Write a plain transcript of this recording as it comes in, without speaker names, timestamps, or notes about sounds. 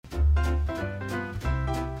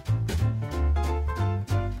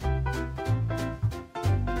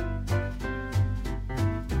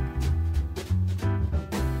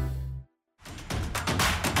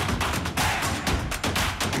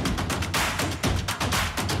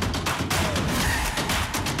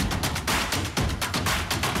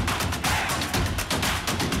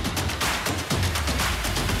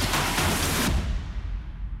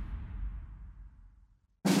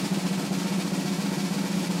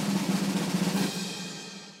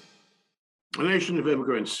A Nation of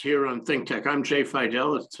Immigrants here on Think Tech. I'm Jay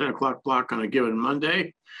Fidel. It's 10 o'clock block on a given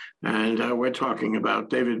Monday. And we're talking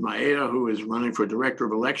about David Maeda, who is running for Director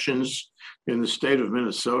of Elections in the state of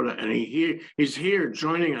Minnesota. And he's here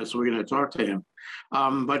joining us. We're going to talk to him.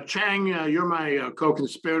 But Chang, you're my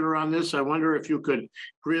co-conspirator on this. I wonder if you could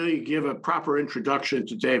really give a proper introduction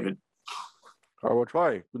to David. I will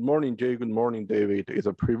try. Good morning, Jay. Good morning, David. It's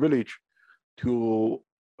a privilege to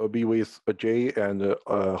be with Jay and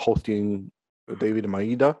hosting David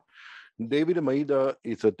Maeda. David Maeda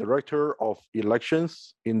is a director of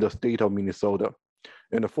elections in the state of Minnesota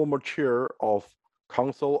and a former chair of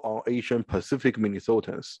Council on Asian Pacific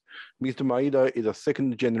Minnesotans. Mr. Maeda is a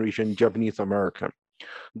second-generation Japanese American.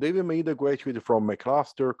 David Maeda graduated from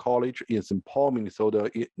McAllister College in St. Paul, Minnesota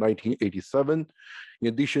in 1987. In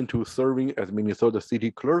addition to serving as Minnesota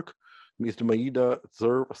City Clerk, Mr. Maeda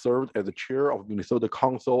served as the chair of Minnesota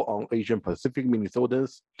Council on Asian Pacific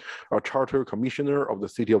Minnesotans, a charter commissioner of the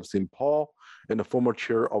city of St. Paul, and a former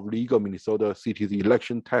chair of League of Minnesota Cities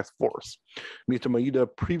Election Task Force. Mr. Maeda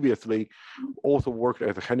previously also worked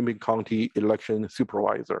as a Hennepin County election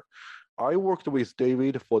supervisor. I worked with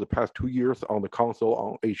David for the past 2 years on the Council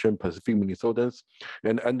on Asian Pacific Minnesotans,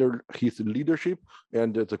 and under his leadership,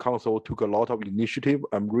 and the council took a lot of initiative.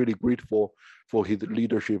 I'm really grateful for his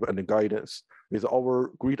leadership and guidance. It's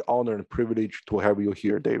our great honor and privilege to have you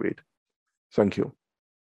here, David. Thank you.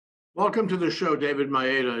 Welcome to the show, David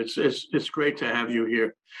Maeda. It's great to have you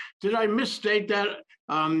here. Did I misstate that?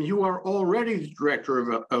 You are already the Director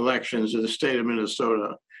of Elections in the state of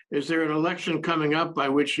Minnesota. Is there an election coming up by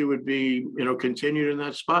which you would be, continued in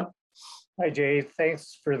that spot? Hi, Jay.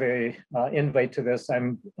 Thanks for the invite to this.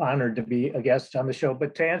 I'm honored to be a guest on the show.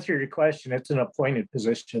 But to answer your question, it's an appointed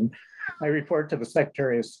position. I report to the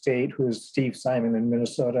Secretary of State, who is Steve Simon in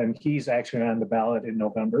Minnesota, and he's actually on the ballot in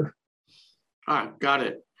November. Got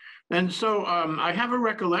it. And so I have a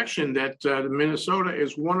recollection that Minnesota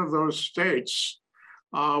is one of those states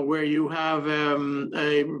where you have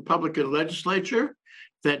a Republican legislature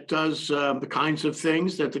that does the kinds of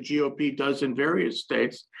things that the GOP does in various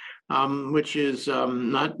states, which is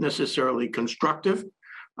not necessarily constructive.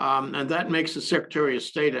 And that makes the Secretary of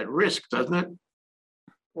State at risk, doesn't it?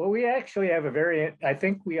 Well, we actually have I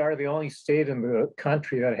think we are the only state in the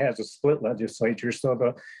country that has a split legislature. So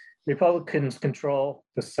the Republicans control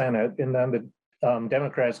the Senate, and then the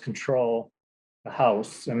Democrats control the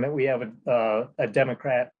House, and then we have a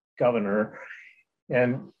Democrat governor.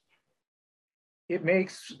 And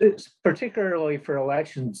it's particularly for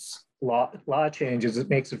elections law changes, it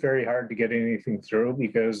makes it very hard to get anything through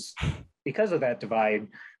because of that divide.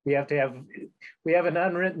 We have an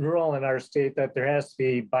unwritten rule in our state that there has to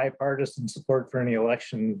be bipartisan support for any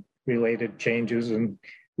election related changes, and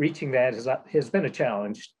reaching that has been a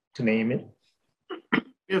challenge, to name it.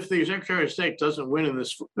 If the Secretary of State doesn't win in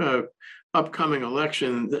this upcoming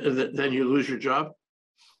election, then you lose your job?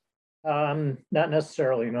 Not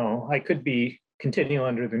necessarily, no. I could continue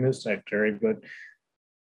under the new secretary, but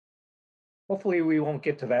hopefully we won't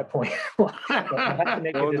get to that point. We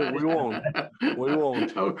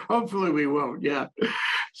won't. Hopefully we won't. Yeah.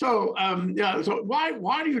 So So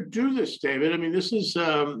why do you do this, David? I mean, this is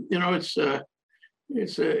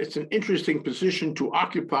it's an interesting position to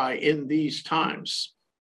occupy in these times.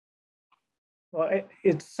 Well,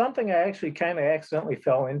 it's something I actually kind of accidentally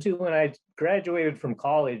fell into. When I graduated from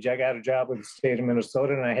college, I got a job with the state of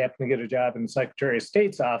Minnesota, and I happened to get a job in the Secretary of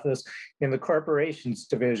State's office in the corporations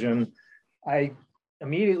division. I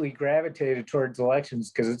immediately gravitated towards elections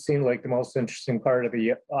because it seemed like the most interesting part of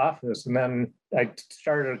the office. And then I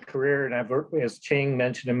started a career, and I've worked, as Chang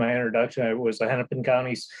mentioned in my introduction, I was a Hennepin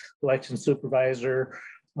County election supervisor.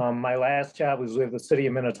 My last job was with the city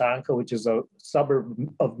of Minnetonka, which is a suburb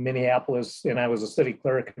of Minneapolis, and I was a city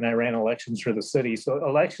clerk, and I ran elections for the city. So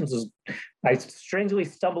elections I strangely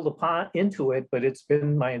stumbled into it, but it's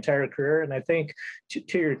been my entire career. And I think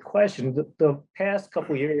to your question, the past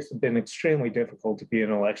couple of years have been extremely difficult to be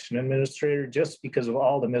an election administrator just because of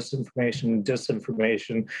all the misinformation and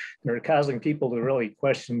disinformation that are causing people to really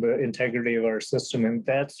question the integrity of our system. And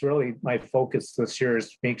that's really my focus this year, is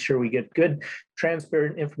to make sure we get good,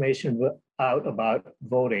 transparent information out about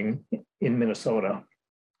voting in Minnesota.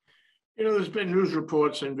 There's been news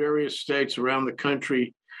reports in various states around the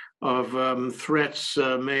country of threats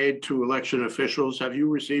made to election officials. Have you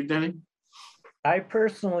received any? I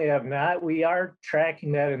personally have not. We are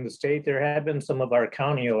tracking that in the state. There have been some of our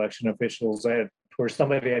county election officials where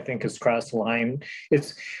somebody I think has crossed the line.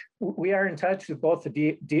 We are in touch with both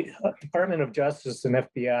the Department of Justice and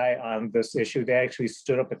FBI on this issue. They actually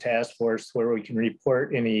stood up a task force where we can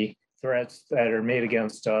report any threats that are made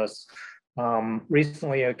against us.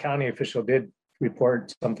 Recently, a county official did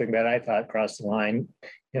report something that I thought crossed the line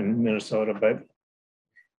in Minnesota, but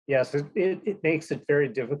yes, it makes it very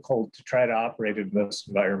difficult to try to operate in this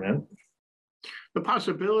environment. The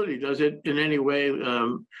possibility, does it in any way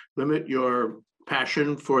limit your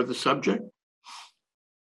passion for the subject?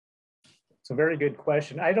 It's a very good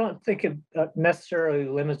question. I don't think it necessarily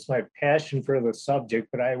limits my passion for the subject,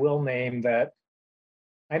 but I will name that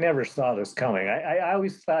I never saw this coming. I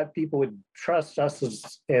always thought people would trust us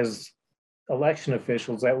as election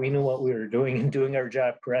officials, that we knew what we were doing and doing our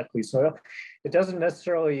job correctly. So it doesn't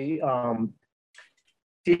necessarily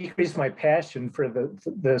decrease my passion for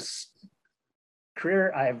this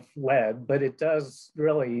career I've led, but it does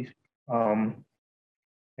really, I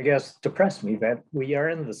guess, depress me that we are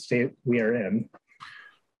in the state we are in.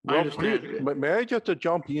 I understand. May I just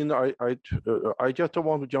jump in? I just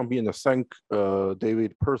want to jump in and thank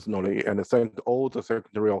David personally, and thank all the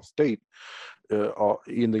Secretary of State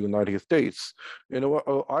in the United States. You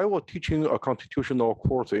know, I was teaching a constitutional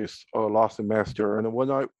courses last semester, and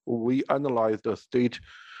when we analyzed the state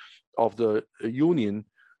of the union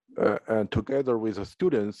and together with the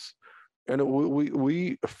students, and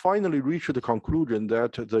we finally reached the conclusion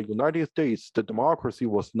that the United States, the democracy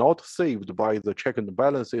was not saved by the check and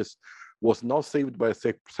balances, was not saved by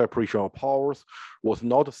separation of powers, was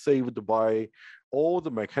not saved by all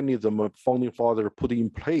the mechanism founding father put in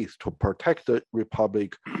place to protect the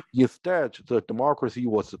republic. Instead, the democracy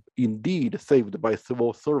was indeed saved by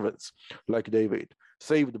civil servants like David,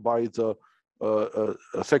 saved by the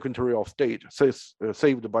Secretary of State,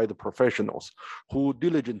 saved by the professionals who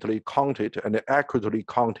diligently counted and accurately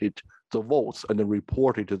counted the votes and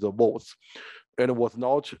reported the votes, and was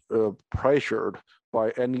not pressured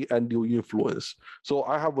by any undue influence. So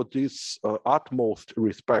I have this utmost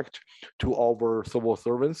respect to our civil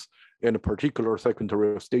servants, and in particular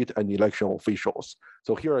Secretary of State and election officials.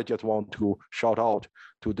 So here I just want to shout out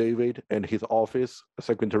to David and his office,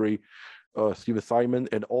 Secretary Stephen Simon,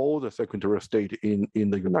 and all the Secretary of State in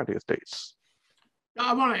the United States.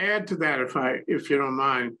 I want to add to that, if you don't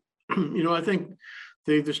mind. You know, I think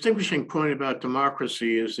the distinguishing point about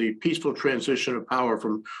democracy is the peaceful transition of power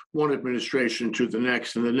from one administration to the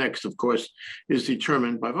next, and the next, of course, is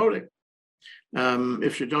determined by voting.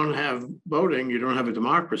 If you don't have voting, you don't have a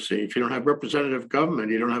democracy. If you don't have representative government,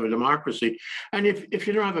 you don't have a democracy. And if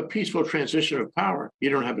you don't have a peaceful transition of power, you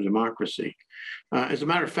don't have a democracy. As a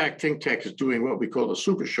matter of fact, ThinkTech is doing what we call a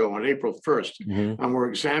super show on April 1st, and we're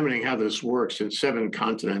examining how this works in 7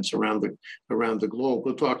 continents around the globe.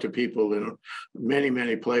 We'll talk to people in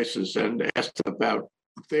many places and ask them about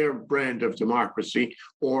their brand of democracy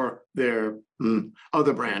or their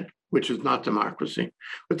other brand, which is not democracy.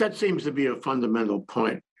 But that seems to be a fundamental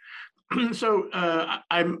point. So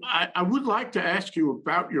I would like to ask you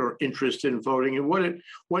about your interest in voting and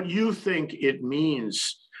what you think it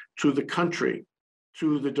means to the country,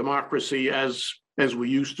 to the democracy as we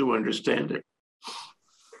used to understand it.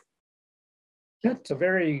 That's a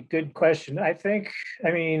very good question. I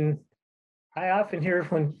often hear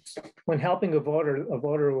when helping a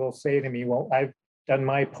voter will say to me, well, I've done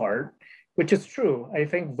my part, which is true. I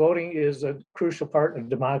think voting is a crucial part of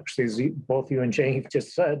democracy, as both you and Jane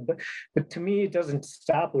just said. But to me, it doesn't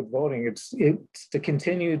stop with voting. It's to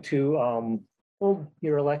continue to hold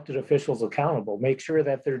your elected officials accountable, make sure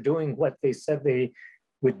that they're doing what they said they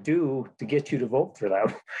would do to get you to vote for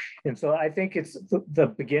them. And so I think it's the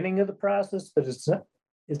beginning of the process, but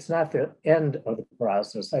it's not the end of the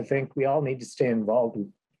process. I think we all need to stay involved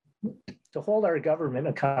to hold our government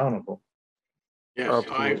accountable. Yes,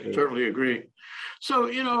 Absolutely. I certainly agree. So,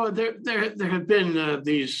 you know, there have been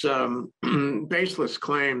these baseless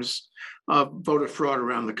claims of voter fraud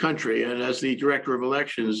around the country. And as the director of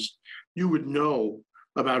elections, you would know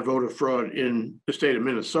about voter fraud in the state of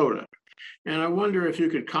Minnesota. And I wonder if you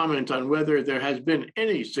could comment on whether there has been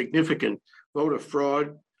any significant voter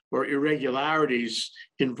fraud or irregularities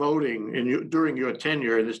in voting during your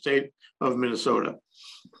tenure in the state of Minnesota.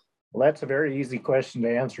 Well, that's a very easy question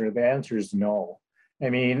to answer. The answer is no. I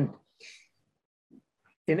mean,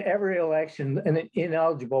 in every election, an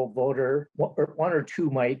ineligible voter, one or two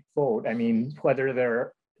might vote. I mean, whether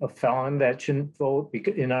they're a felon that shouldn't vote,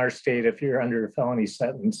 because in our state, if you're under a felony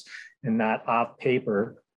sentence and not off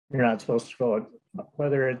paper, you're not supposed to vote.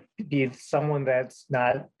 Whether it be someone that's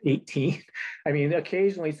not 18. I mean,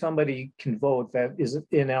 occasionally somebody can vote that is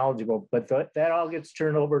ineligible, but that all gets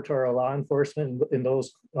turned over to our law enforcement, and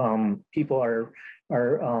those people are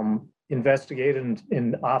investigated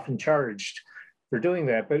and often charged for doing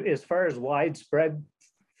that. But as far as widespread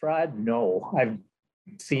fraud, no. I've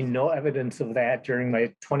seen no evidence of that during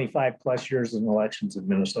my 25 plus years in elections in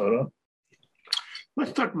Minnesota.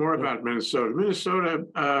 Let's talk more about Minnesota. Minnesota,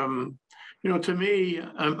 to me,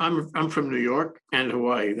 I'm from New York and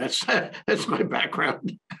Hawaii. That's my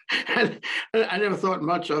background. And I never thought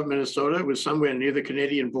much of Minnesota. It was somewhere near the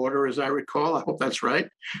Canadian border, as I recall. I hope that's right.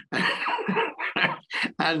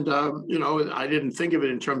 And I didn't think of it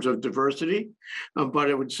in terms of diversity, but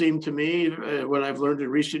it would seem to me what I've learned in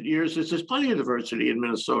recent years is there's plenty of diversity in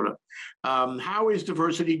Minnesota. How is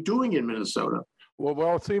diversity doing in Minnesota?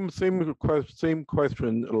 Well, same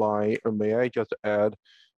question line. May I just add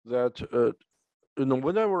that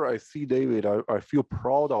whenever I see David, I feel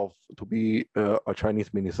proud of to be a Chinese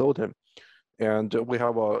Minnesotan, and we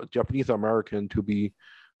have a Japanese American to be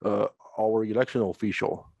our election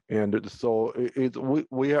official, and so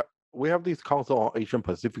we have this Council on Asian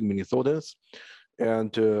Pacific Minnesotans,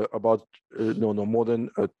 and about more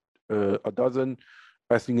than a dozen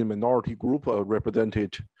ethnic minority group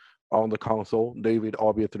represented on the council. David,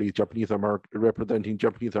 obviously, Japanese American, representing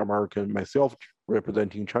Japanese American, myself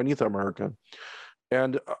representing Chinese American.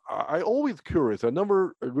 And I always curious, I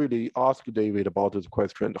never really asked David about this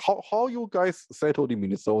question. How you guys settled in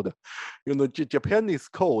Minnesota? Japan is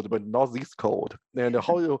cold, but not this cold. And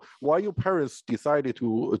why your parents decided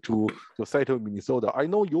to settle in Minnesota? I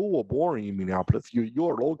know you were born in Minneapolis,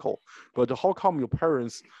 you're local, but how come your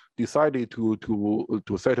parents decided to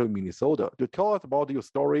settle in Minnesota? To tell us about your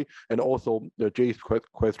story, and also Jay's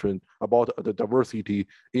question about the diversity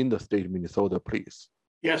in the state of Minnesota, please.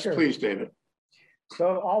 Yes, Sure. Please, David.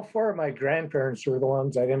 So all four of my grandparents were the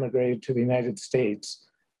ones that immigrated to the United States.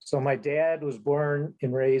 So my dad was born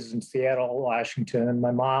and raised in Seattle, Washington.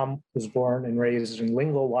 My mom was born and raised in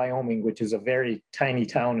Lingle, Wyoming, which is a very tiny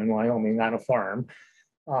town in Wyoming on a farm.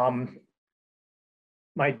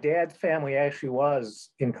 My dad's family actually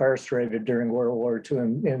was incarcerated during World War II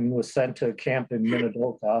and was sent to a camp in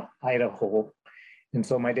Minidoka, Idaho. And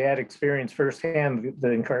so my dad experienced firsthand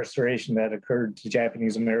the incarceration that occurred to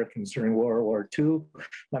Japanese Americans during World War II.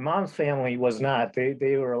 My mom's family was not.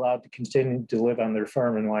 They were allowed to continue to live on their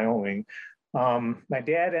farm in Wyoming. My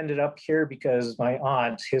dad ended up here because my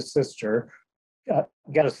aunt, his sister, got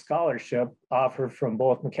a scholarship offer from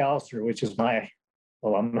both Macalester, which is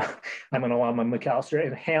I'm an alum of Macalester,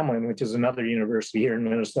 and Hamlin, which is another university here in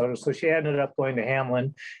Minnesota. So she ended up going to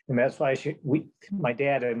Hamlin, and that's why my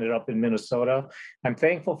dad ended up in Minnesota. I'm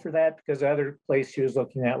thankful for that because the other place she was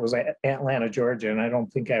looking at was Atlanta, Georgia, and I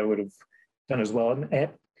don't think I would have done as well.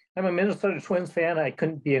 I'm a Minnesota Twins fan. I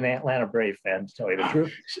couldn't be an Atlanta Brave fan, to tell you the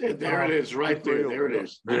truth. There it is, right there. There it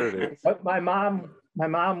is. There it is. But my mom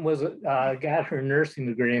was got her nursing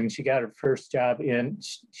degree, and she got her first job in.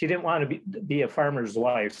 She didn't want to be a farmer's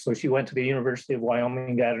wife, so she went to the University of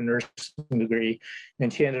Wyoming, got a nursing degree,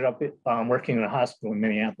 and she ended up working in a hospital in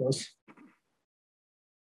Minneapolis.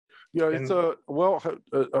 Yeah,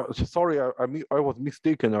 it's sorry, I was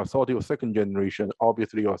mistaken. I thought you were second generation.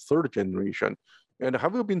 Obviously, you're third generation. And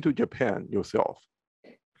have you been to Japan yourself?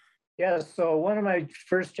 Yeah, so one of my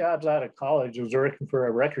first jobs out of college was working for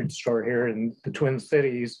a record store here in the Twin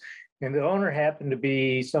Cities. And the owner happened to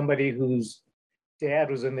be somebody whose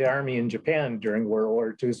dad was in the army in Japan during World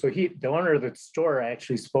War II. So the owner of the store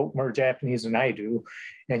actually spoke more Japanese than I do.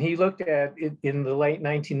 And he looked at it in the late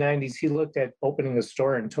 1990s, he looked at opening a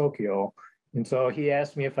store in Tokyo. And so he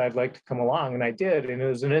asked me if I'd like to come along, and I did. And it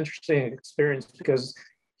was an interesting experience because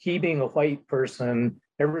he, being a white person,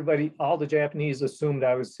 all the Japanese assumed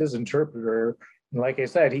I was his interpreter. And like I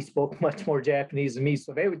said, he spoke much more Japanese than me.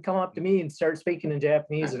 So they would come up to me and start speaking in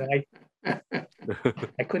Japanese, and I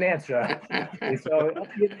couldn't answer that. And so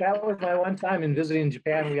that was my one time in visiting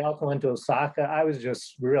Japan. We also went to Osaka. I was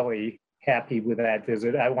just really happy with that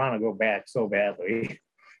visit. I want to go back so badly.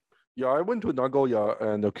 Yeah, I went to Nagoya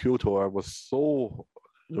and Kyoto. I was so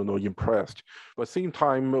impressed. But same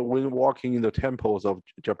time, when walking in the temples of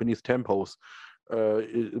Japanese temples,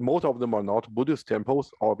 most of them are not Buddhist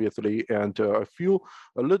temples, obviously, and I feel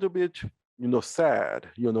a little bit, sad.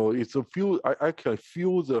 It's a feel. I can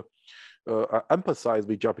feel the. I empathize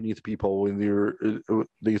with Japanese people when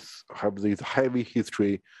they have this heavy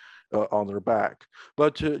history on their back.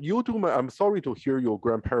 But I'm sorry to hear your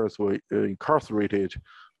grandparents were incarcerated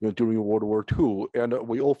during World War II, and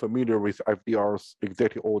we're all familiar with FDR's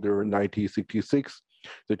Executive Order 1966,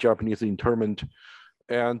 the Japanese internment,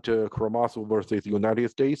 and Kuromatsu versus the United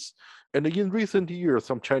States. And in recent years,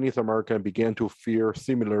 some Chinese Americans began to fear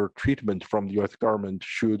similar treatment from the US government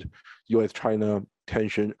should US-China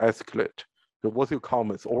tension escalate. So what's your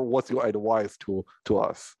comments, or what's your advice to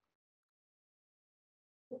us?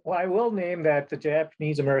 Well, I will name that the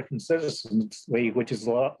Japanese American Citizens League, which is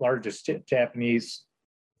the largest Japanese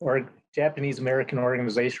American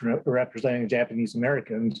organization representing Japanese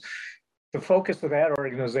Americans, the focus of that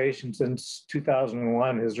organization since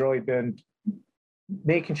 2001 has really been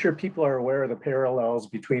making sure people are aware of the parallels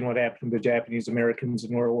between what happened to Japanese Americans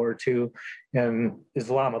in World War II and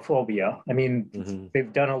Islamophobia. I mean,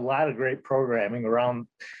 they've done a lot of great programming around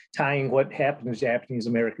tying what happened to Japanese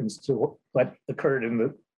Americans to what occurred in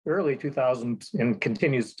the early 2000s and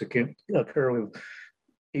continues to occur with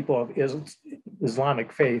people of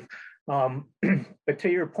Islamic faith. But to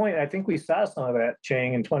your point, I think we saw some of that,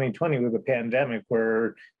 Chang, in 2020 with the pandemic,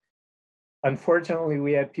 where unfortunately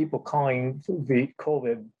we had people calling the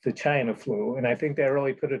COVID the China flu. And I think that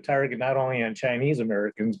really put a target not only on Chinese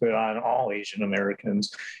Americans, but on all Asian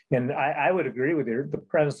Americans. And I would agree with the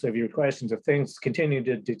premise of your questions. If things continue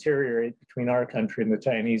to deteriorate between our country and the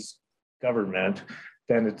Chinese government,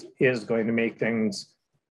 then it is going to make things,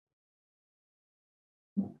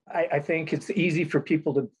 I think it's easy for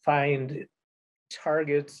people to find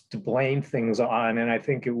targets to blame things on, and I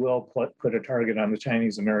think it will put a target on the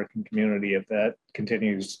Chinese American community if that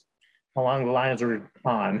continues along the lines we're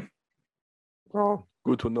on. Well,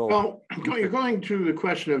 good to know. Well, going to the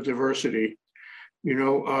question of diversity,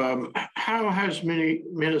 how has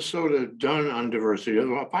Minnesota done on diversity?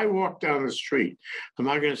 If I walk down the street, am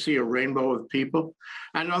I going to see a rainbow of people?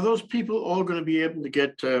 And are those people all going to be able to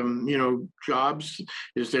get, jobs?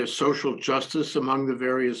 Is there social justice among the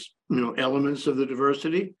various, elements of the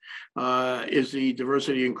diversity? Is the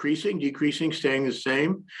diversity increasing, decreasing, staying the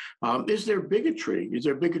same? Is there bigotry? Is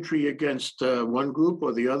there bigotry against one group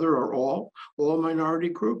or the other, or all minority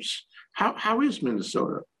groups? How is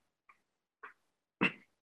Minnesota?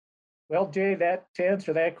 Well, Jay, to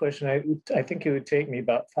answer that question, I think it would take me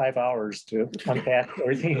about 5 hours to unpack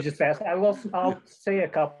everything you just asked. I'll say a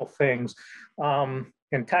couple things.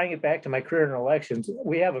 And tying it back to my career in elections,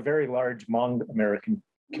 we have a very large Hmong American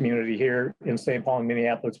community here in St. Paul and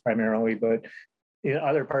Minneapolis primarily, but in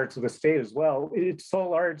other parts of the state as well. It's so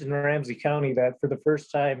large in Ramsey County that for the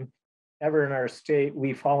first time ever in our state,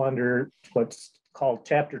 we fall under what's called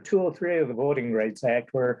Chapter 203 of the Voting Rights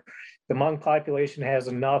Act, where the Hmong population has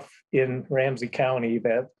enough in Ramsey County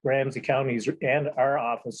that Ramsey counties and our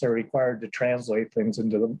office are required to translate things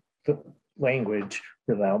into the language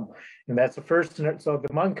for them. And that's the first. So the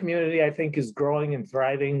Hmong community, I think, is growing and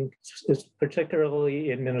thriving,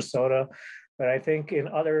 particularly in Minnesota. But I think in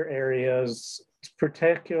other areas,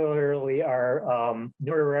 particularly our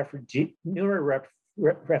newer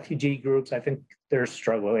refugee groups, I think they're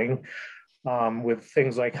struggling with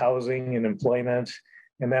things like housing and employment.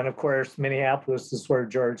 And then, of course, Minneapolis is where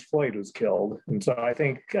George Floyd was killed. And so I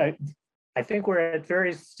think we're at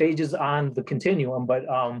various stages on the continuum, but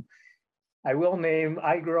I will name,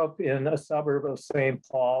 I grew up in a suburb of St.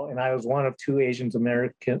 Paul, and I was one of two Asian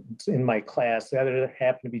Americans in my class. The other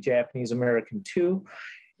happened to be Japanese American too.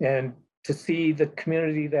 And to see the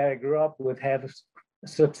community that I grew up with have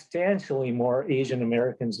substantially more Asian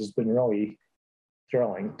Americans has been really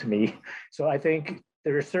thrilling to me. So I think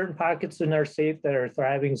there are certain pockets in our state that are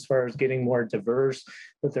thriving as far as getting more diverse,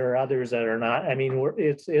 but there are others that are not. I mean,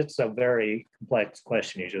 it's a very complex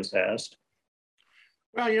question you just asked.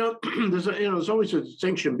 Well, there's always a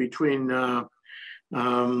distinction between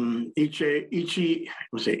Ichi,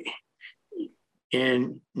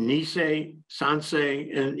 and Nisei,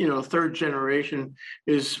 Sansei, and third generation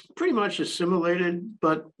is pretty much assimilated,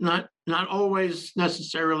 but not always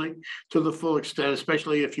necessarily to the full extent,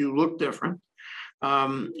 especially if you look different.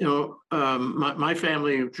 My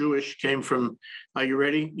family of Jewish came from, are you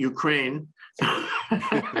ready? Ukraine.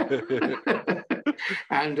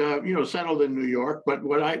 And settled in New York. But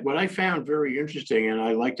what I found very interesting, and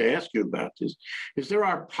I'd like to ask you about this, is there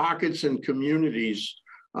are pockets and communities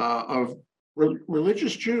of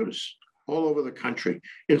religious Jews all over the country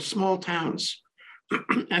in small towns,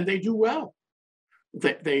 and they do well.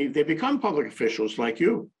 They become public officials like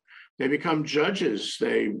you. They become judges.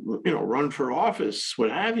 They run for office, what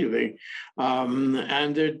have you.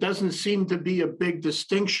 And there doesn't seem to be a big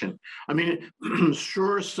distinction. I mean,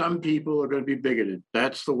 sure, some people are going to be bigoted.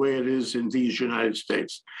 That's the way it is in these United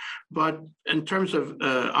States. But in terms of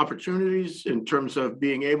opportunities, in terms of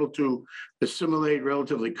being able to assimilate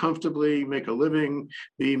relatively comfortably, make a living,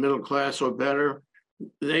 be middle class or better,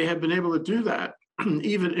 they have been able to do that,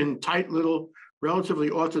 even in tight little relatively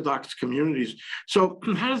orthodox communities. So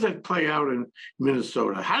how does that play out in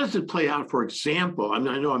Minnesota? How does it play out, for example? I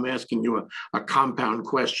know I'm asking you a compound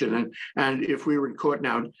question, and if we were in court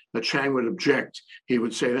now, Chang would object. He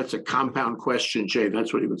would say, that's a compound question, Jay.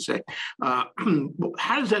 That's what he would say. How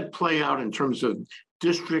does that play out in terms of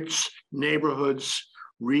districts, neighborhoods,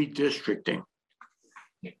 redistricting?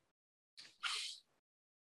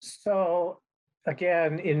 So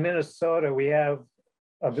again, in Minnesota, we have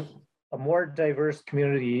a more diverse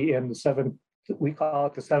community in the we call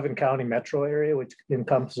it the 7-county metro area, which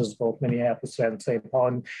encompasses both Minneapolis and St. Paul,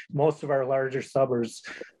 and most of our larger suburbs.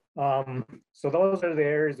 So those are the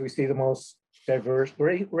areas we see the most diverse,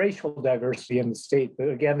 racial diversity in the state. But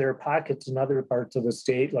again, there are pockets in other parts of the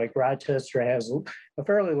state, like Rochester has a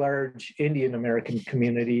fairly large Indian American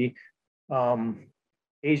community,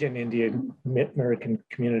 Asian Indian American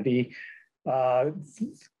community.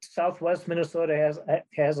 Southwest Minnesota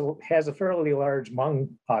has a fairly large Hmong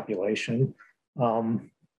population.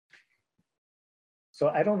 So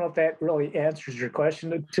I don't know if that really answers your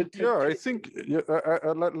question. Yeah, I think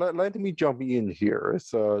let me jump in here.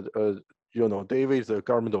 It's David is a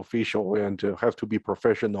government official and has to be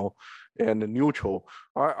professional and neutral.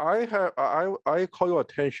 I call your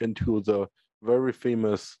attention to the very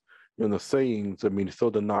famous saying, the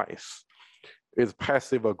Minnesota nice. It's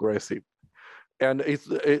passive aggressive. And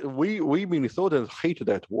we Minnesotans hate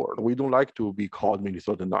that word. We don't like to be called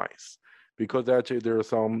Minnesota nice, because there's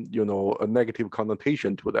some a negative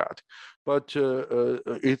connotation to that. But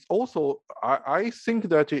it's also I think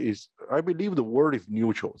that I believe the word is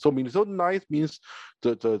neutral. So Minnesota nice means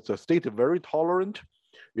the state is very tolerant.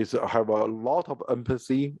 Have a lot of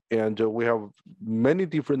empathy, and we have many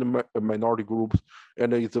different minority groups,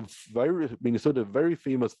 and Minnesota very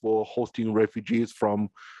famous for hosting refugees from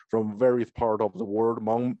various parts of the world,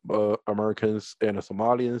 among Americans and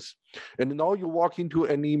Somalians. And now you walk into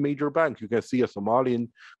any major bank, you can see a Somalian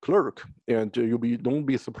clerk, and don't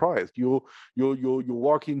be surprised. You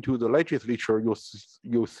walk into the legislature,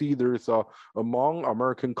 you see there's a Hmong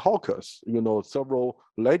American caucus. Several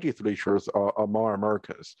legislatures are among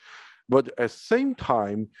Americans. But at the same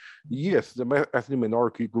time, yes, the ethnic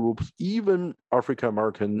minority groups, even African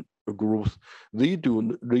American groups, they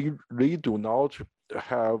do not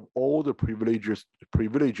have all the privileges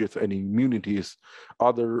and immunities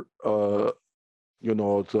other the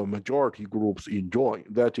majority groups enjoy.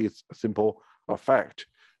 That is a simple fact.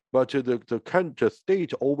 But the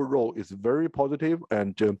state overall is very positive,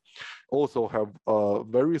 and also have a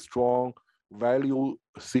very strong value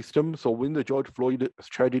system. So when the George Floyd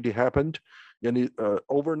tragedy happened, and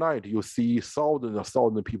overnight you see thousands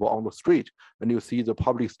of people on the street, and you see the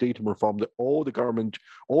public statement from all the government,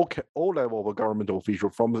 all level of government official,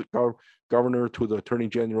 from the governor to the attorney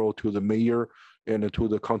general to the mayor and to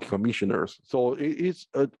the county commissioners. So it's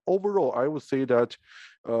overall, I would say that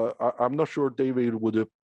I'm not sure David would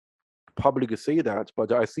publicly say that,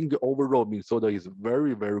 but I think overall Minnesota is a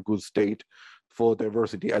very, very good state for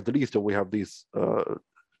diversity. At least we have this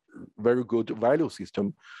very good value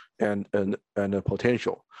system and a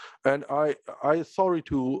potential. And I sorry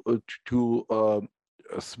to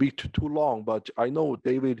speak too long, but I know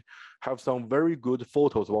David have some very good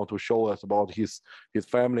photos want to show us about his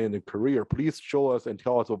family and career. Please show us and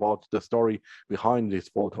tell us about the story behind these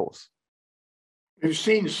photos. We've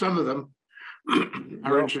seen some of them.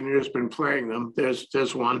 Our engineer's been playing them.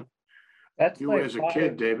 There's one. That's you as a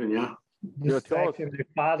kid, David. Yeah. This is actually my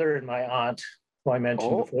father and my aunt, who I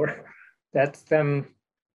mentioned before. That's them,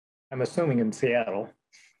 I'm assuming, in Seattle.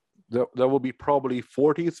 That will be probably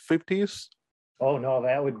 40s, 50s? Oh, no,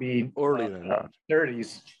 that would be earlier than that.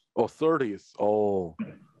 30s. Oh, 30s. Oh.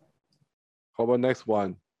 How about next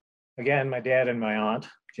one? Again, my dad and my aunt,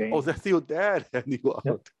 Jane. Oh, that's your dad and your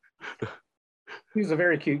aunt. Yep. He's a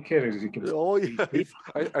very cute kid, as you can see. Oh, yeah.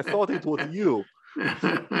 I thought it was you.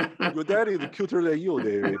 Your dad is cuter than you,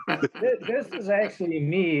 David. This is actually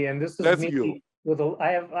me, and this is That's me you.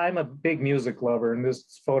 I'm a big music lover, and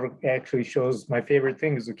this photo actually shows my favorite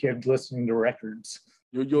thing as a kid, listening to records.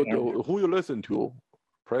 Who you listen to?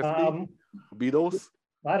 Presley? Beatles?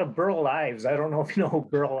 A lot of Burl Ives. I don't know if you know who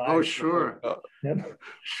Burl Ives is. Oh, sure.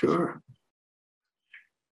 Sure.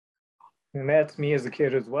 And that's me as a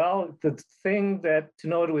kid as well. The thing that to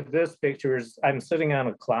note with this picture is I'm sitting on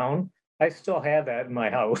a clown. I still have that in my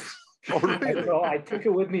house. Oh, really? So I took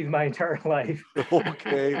it with me my entire life.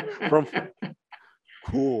 Okay.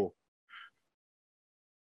 Cool.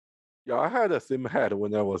 Yeah, I had a same hat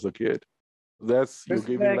when I was a kid. This you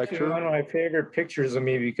gave me a lecture? One of my favorite pictures of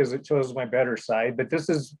me because it shows my better side. But this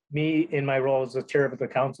is me in my role as the chair of the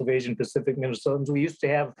Council of Asian Pacific Minnesotans. We used to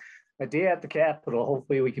have a day at the Capitol.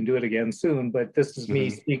 Hopefully we can do it again soon. But this is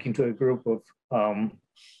me speaking to a group of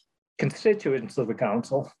constituents of the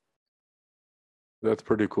council. That's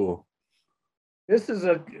pretty cool. This is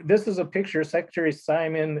a picture. Secretary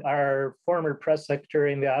Simon, our former press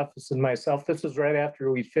secretary in the office, and myself. This was right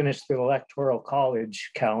after we finished the electoral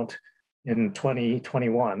college count in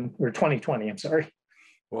 2021 or 2020. I'm sorry.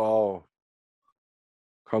 Wow!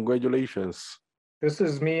 Congratulations. This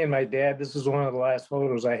is me and my dad. This is one of the last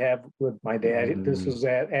photos I have with my dad. This is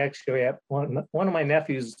actually at one of my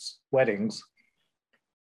nephew's weddings.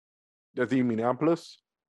 That's in Minneapolis.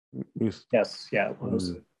 Yes, yeah, it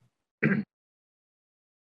was. You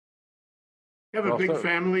have a Well, big so-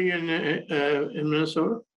 family in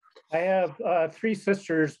Minnesota? I have three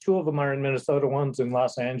sisters. Two of them are in Minnesota. One's in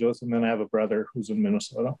Los Angeles, and then I have a brother who's in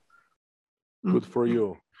Minnesota. Good for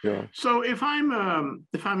you. Yeah. So if I'm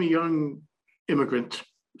a young immigrant,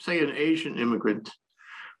 say an Asian immigrant,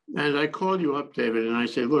 and I call you up, David, and I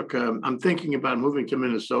say, look, I'm thinking about moving to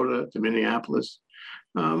Minnesota, to Minneapolis.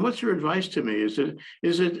 What's your advice to me? Is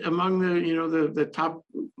it among the top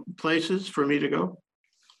places for me to go?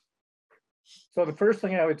 So the first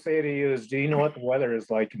thing I would say to you is, do you know what the weather is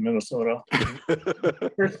like in Minnesota?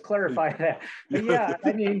 First, clarify that. But yeah,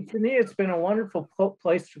 I mean, for me, it's been a wonderful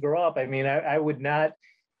place to grow up. I mean, I would not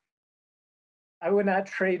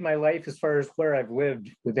trade my life as far as where I've lived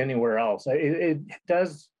with anywhere else. It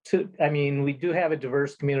does. I mean, we do have a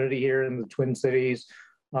diverse community here in the Twin Cities.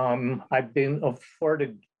 I've been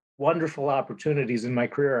afforded wonderful opportunities in my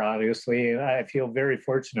career, obviously, and I feel very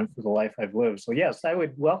fortunate for the life I've lived. So yes, I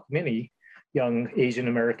would welcome any young Asian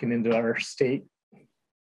American into our state.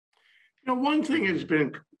 One thing has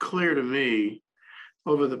been clear to me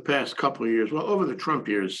over the past couple of years, well, over the Trump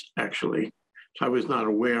years, actually, I was not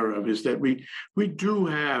aware of, is that we do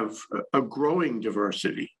have a growing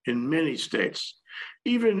diversity in many states,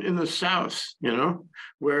 even in the South,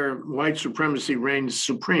 where white supremacy reigns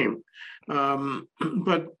supreme.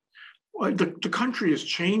 But the country is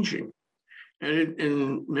changing,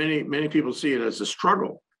 and many people see it as a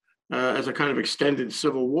struggle, as a kind of extended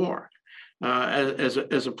civil war, as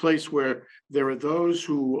a place where there are those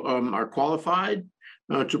who are qualified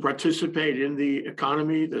to participate in the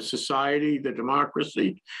economy, the society, the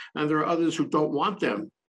democracy, and there are others who don't want them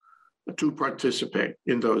to participate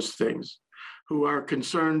in those things, who are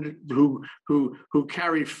concerned, who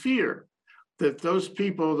carry fear that those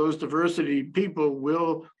people, those diversity people,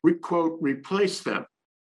 will quote replace them.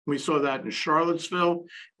 We saw that in Charlottesville.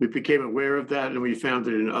 We became aware of that, and we found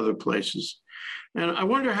it in other places. And I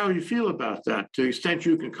wonder how you feel about that. To the extent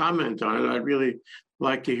you can comment on it, I'd really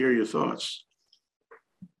like to hear your thoughts.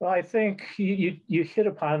 Well, I think you hit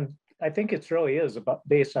upon, I think it really is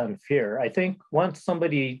based on fear. I think once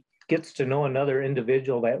somebody gets to know another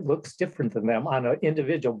individual that looks different than them on an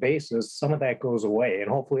individual basis, some of that goes away, and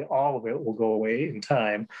hopefully all of it will go away in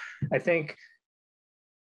time. I think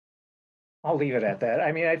I'll leave it at that.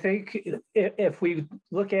 I mean, I think if we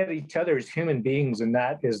look at each other as human beings and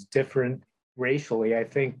not as different racially, I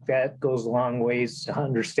think that goes a long ways to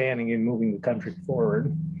understanding and moving the country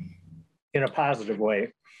forward in a positive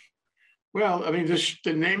way. Well, I mean,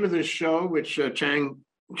 the name of this show, which Chang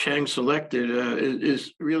selected,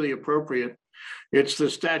 is really appropriate. It's the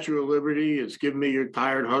Statue of Liberty. It's "Give me your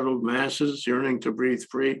tired, huddled masses yearning to breathe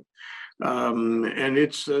free," and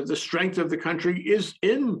it's the strength of the country is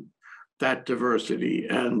in that diversity,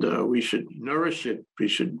 and we should nourish it. We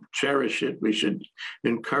should cherish it. We should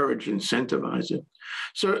encourage, incentivize it.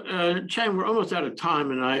 So, Chang, we're almost out of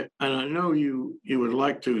time, and I know you would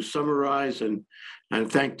like to summarize and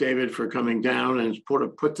thank David for coming down and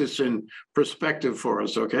put this in perspective for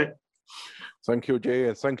us. Okay. Thank you, Jay,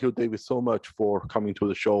 and thank you, David, so much for coming to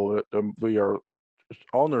the show. We are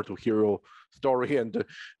honored to hear your story, and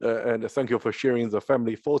thank you for sharing the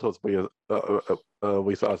family photos with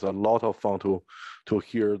us. A lot of fun to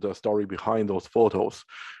hear the story behind those photos.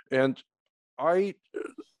 And I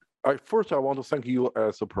first, I want to thank you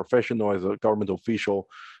as a professional, as a government official.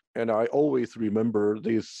 And I always remember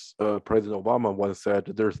this, President Obama once said,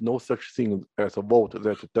 there's no such thing as a vote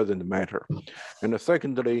that doesn't matter. And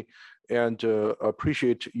secondly, and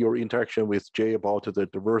appreciate your interaction with Jay about the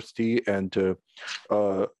diversity, and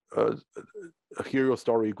hear your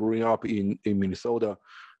story growing up in Minnesota.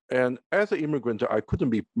 And as an immigrant, I couldn't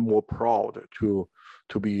be more proud to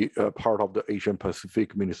be part of the Asian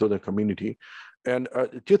Pacific Minnesota community. And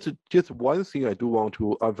just one thing I do want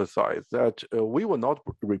to emphasize, that we will not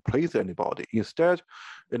replace anybody. Instead,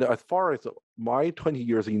 and as far as my 20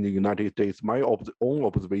 years in the United States, my own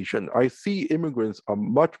observation, I see immigrants are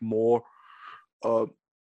much more,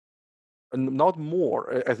 not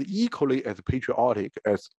more, as equally as patriotic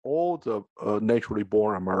as all the naturally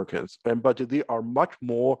born Americans, but they are much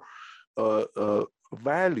more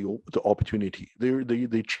value the opportunity.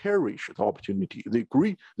 They cherish the opportunity. They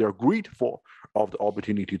are grateful of the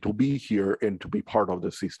opportunity to be here and to be part of the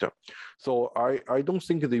system. So I don't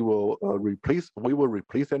think they will we will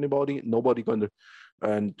replace anybody. Nobody going to,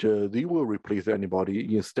 and they will replace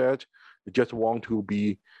anybody. Instead, they just want to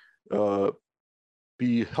be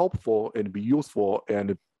be helpful and be useful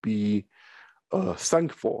and be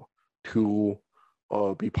thankful to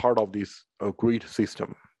be part of this great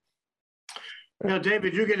system. Now,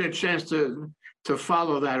 David, you get a chance to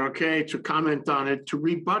follow that, okay? To comment on it, to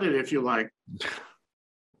rebut it if you like.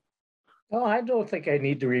 No, I don't think I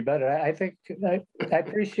need to rebut it. I think I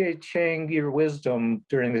appreciate, Chang, your wisdom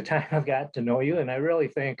during the time I've got to know you, and I really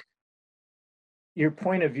think your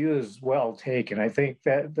point of view is well taken. I think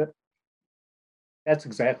that's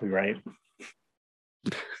exactly right.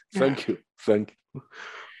 Thank you. Thank you.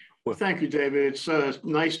 Well, thank you, David. It's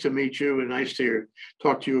nice to meet you and nice to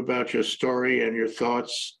talk to you about your story and your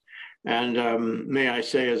thoughts. And may I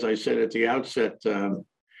say, as I said at the outset,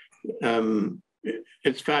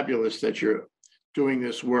 it's fabulous that you're doing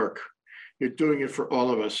this work. You're doing it for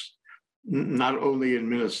all of us, not only in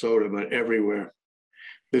Minnesota, but everywhere.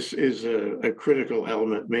 This is a critical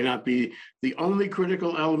element, may not be the only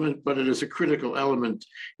critical element, but it is a critical element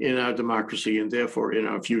in our democracy and therefore in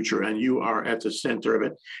our future. And you are at the center of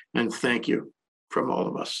it. And thank you from all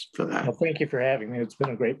of us for that. Well, thank you for having me. It's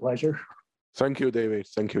been a great pleasure. Thank you, David.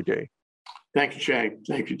 Thank you, Jay. Thank you, Chang.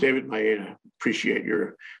 Thank you, David Maeda. Appreciate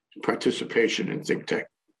your participation in ThinkTech.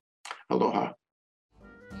 Aloha.